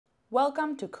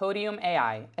Welcome to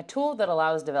CodiumAI, a tool that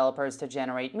allows developers to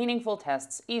generate meaningful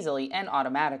tests easily and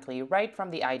automatically right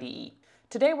from the IDE.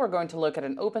 Today we're going to look at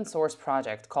an open source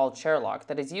project called Sherlock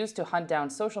that is used to hunt down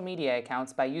social media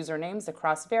accounts by usernames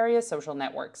across various social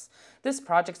networks. This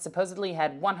project supposedly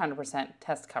had 100%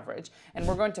 test coverage, and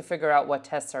we're going to figure out what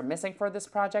tests are missing for this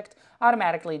project,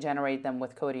 automatically generate them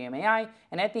with CodiumAI,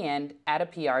 and at the end, add a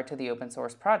PR to the open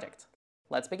source project.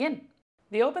 Let's begin.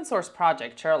 The open source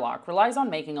project, Sherlock, relies on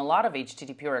making a lot of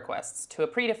HTTP requests to a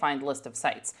predefined list of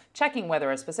sites, checking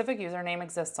whether a specific username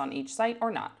exists on each site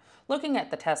or not. Looking at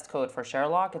the test code for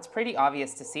Sherlock, it's pretty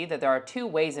obvious to see that there are two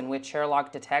ways in which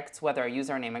Sherlock detects whether a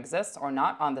username exists or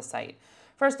not on the site.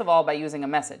 First of all, by using a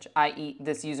message, i.e.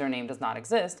 this username does not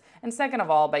exist, and second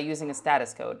of all, by using a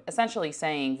status code, essentially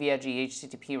saying via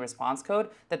GHTTP response code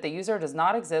that the user does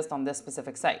not exist on this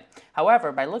specific site.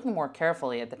 However, by looking more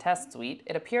carefully at the test suite,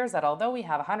 it appears that although we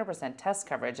have 100% test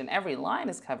coverage and every line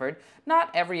is covered, not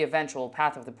every eventual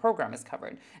path of the program is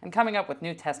covered, and coming up with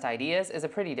new test ideas is a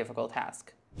pretty difficult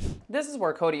task. This is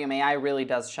where CodiumAI really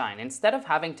does shine. Instead of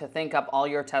having to think up all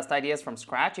your test ideas from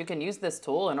scratch, you can use this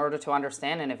tool in order to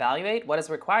understand and evaluate what is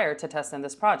required to test in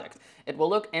this project. It will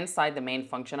look inside the main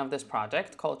function of this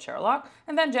project, called Sherlock,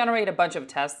 and then generate a bunch of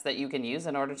tests that you can use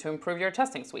in order to improve your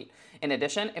testing suite. In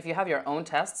addition, if you have your own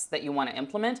tests that you want to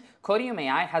implement,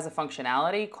 CodiumAI has a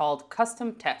functionality called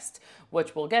Custom Test,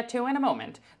 which we'll get to in a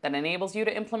moment, that enables you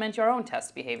to implement your own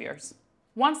test behaviors.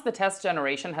 Once the test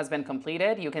generation has been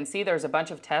completed, you can see there's a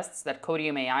bunch of tests that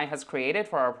CodiumAI has created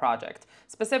for our project.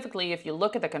 Specifically, if you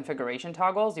look at the configuration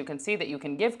toggles, you can see that you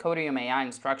can give CodiumAI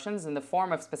instructions in the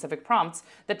form of specific prompts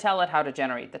that tell it how to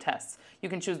generate the tests. You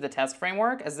can choose the test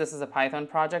framework, as this is a Python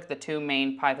project. The two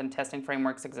main Python testing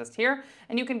frameworks exist here,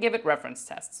 and you can give it reference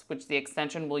tests, which the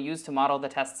extension will use to model the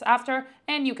tests after,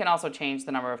 and you can also change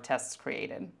the number of tests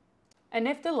created. A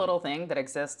nifty little thing that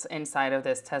exists inside of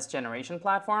this test generation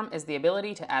platform is the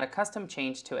ability to add a custom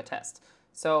change to a test.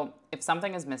 So if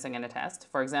something is missing in a test,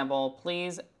 for example,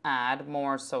 please add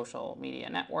more social media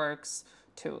networks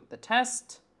to the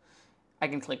test, I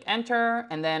can click enter,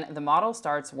 and then the model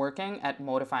starts working at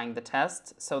modifying the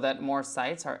test so that more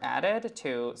sites are added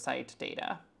to site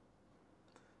data.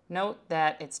 Note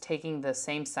that it's taking the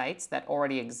same sites that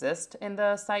already exist in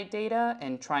the site data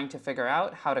and trying to figure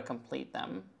out how to complete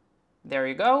them. There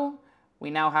you go. We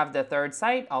now have the third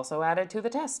site also added to the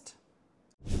test.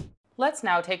 Let's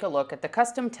now take a look at the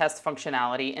custom test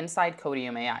functionality inside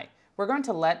CodiumAI. We're going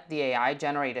to let the AI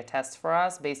generate a test for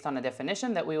us based on a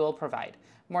definition that we will provide.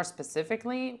 More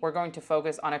specifically, we're going to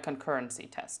focus on a concurrency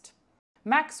test.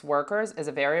 Max workers is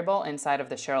a variable inside of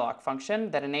the Sherlock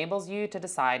function that enables you to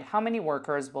decide how many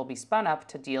workers will be spun up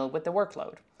to deal with the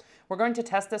workload. We're going to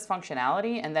test this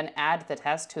functionality and then add the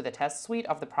test to the test suite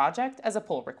of the project as a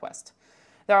pull request.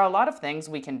 There are a lot of things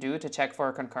we can do to check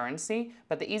for concurrency,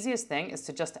 but the easiest thing is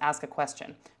to just ask a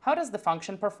question. How does the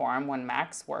function perform when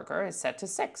max worker is set to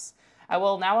 6? I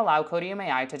will now allow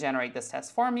CodiumAI to generate this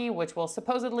test for me, which will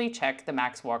supposedly check the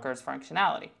max workers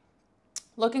functionality.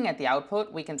 Looking at the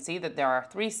output, we can see that there are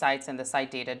 3 sites in the site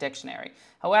data dictionary.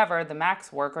 However, the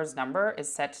max workers number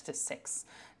is set to 6.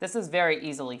 This is very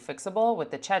easily fixable with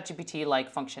the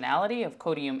ChatGPT-like functionality of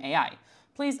CodiumAI.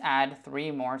 Please add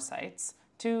 3 more sites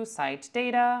to site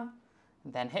data,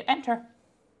 then hit enter.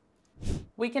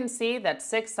 We can see that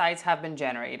 6 sites have been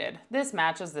generated. This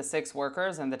matches the 6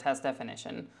 workers in the test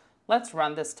definition. Let's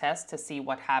run this test to see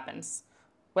what happens.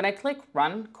 When I click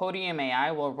Run,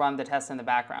 CodiumAI will run the test in the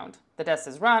background. The test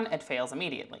is run, it fails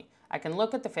immediately. I can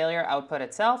look at the failure output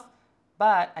itself,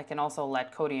 but I can also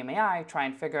let CodiumAI try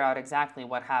and figure out exactly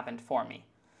what happened for me.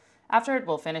 After it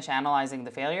will finish analyzing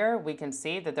the failure, we can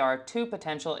see that there are 2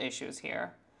 potential issues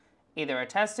here, either a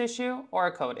test issue or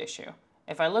a code issue.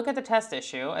 If I look at the test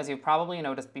issue, as you've probably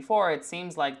noticed before, it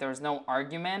seems like there's no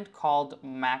argument called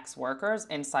max workers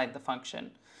inside the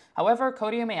function. However,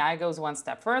 CodiumAI goes one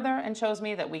step further and shows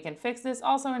me that we can fix this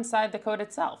also inside the code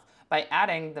itself by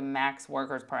adding the max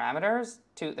workers parameters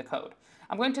to the code.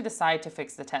 I'm going to decide to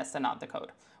fix the test and not the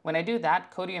code. When I do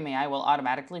that, CodiumAI will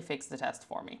automatically fix the test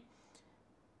for me.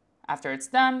 After it's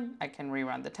done, I can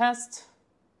rerun the test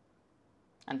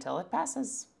until it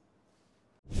passes.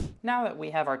 Now that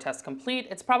we have our test complete,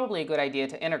 it's probably a good idea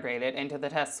to integrate it into the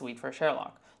test suite for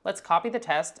Sherlock. Let's copy the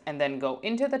test and then go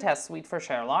into the test suite for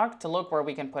Sherlock to look where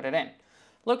we can put it in.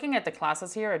 Looking at the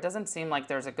classes here, it doesn't seem like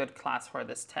there's a good class for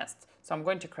this test, so I'm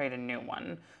going to create a new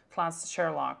one. Class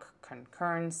Sherlock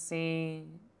Concurrency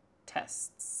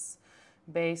Tests,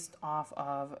 based off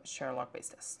of Sherlock base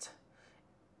test.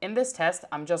 In this test,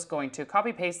 I'm just going to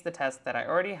copy paste the test that I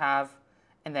already have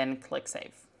and then click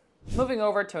Save. Moving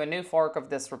over to a new fork of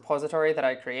this repository that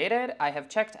I created, I have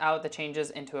checked out the changes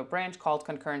into a branch called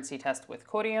Concurrency Test with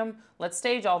Codium. Let's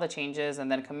stage all the changes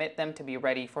and then commit them to be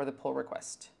ready for the pull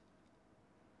request.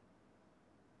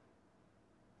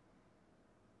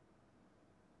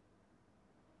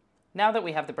 Now that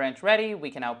we have the branch ready,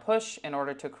 we can now push in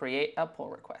order to create a pull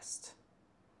request.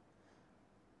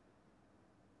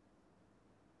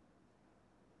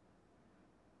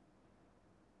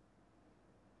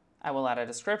 I will add a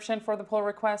description for the pull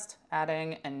request,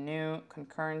 adding a new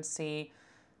concurrency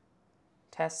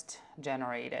test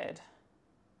generated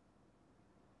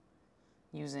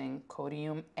using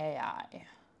CodiumAI.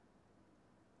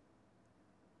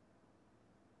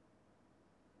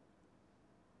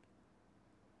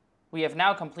 We have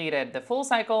now completed the full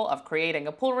cycle of creating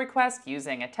a pull request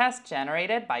using a test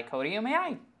generated by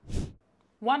CodiumAI.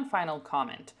 One final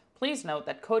comment. Please note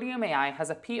that CodiumAI has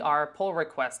a PR pull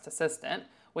request assistant,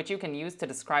 which you can use to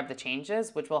describe the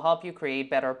changes, which will help you create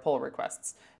better pull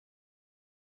requests.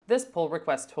 This pull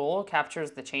request tool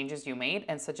captures the changes you made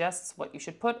and suggests what you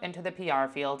should put into the PR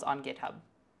fields on GitHub.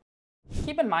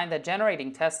 Keep in mind that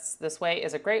generating tests this way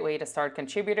is a great way to start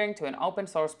contributing to an open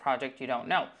source project you don't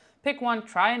know. Pick one,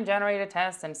 try and generate a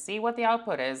test, and see what the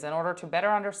output is in order to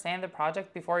better understand the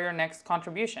project before your next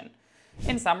contribution.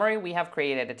 In summary, we have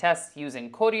created a test using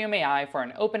CodiumAI for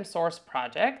an open source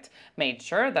project, made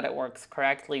sure that it works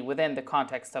correctly within the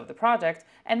context of the project,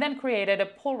 and then created a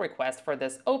pull request for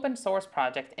this open source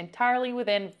project entirely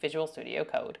within Visual Studio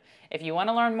Code. If you want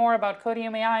to learn more about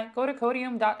CodiumAI, go to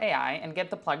codium.ai and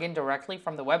get the plugin directly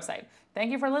from the website.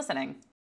 Thank you for listening.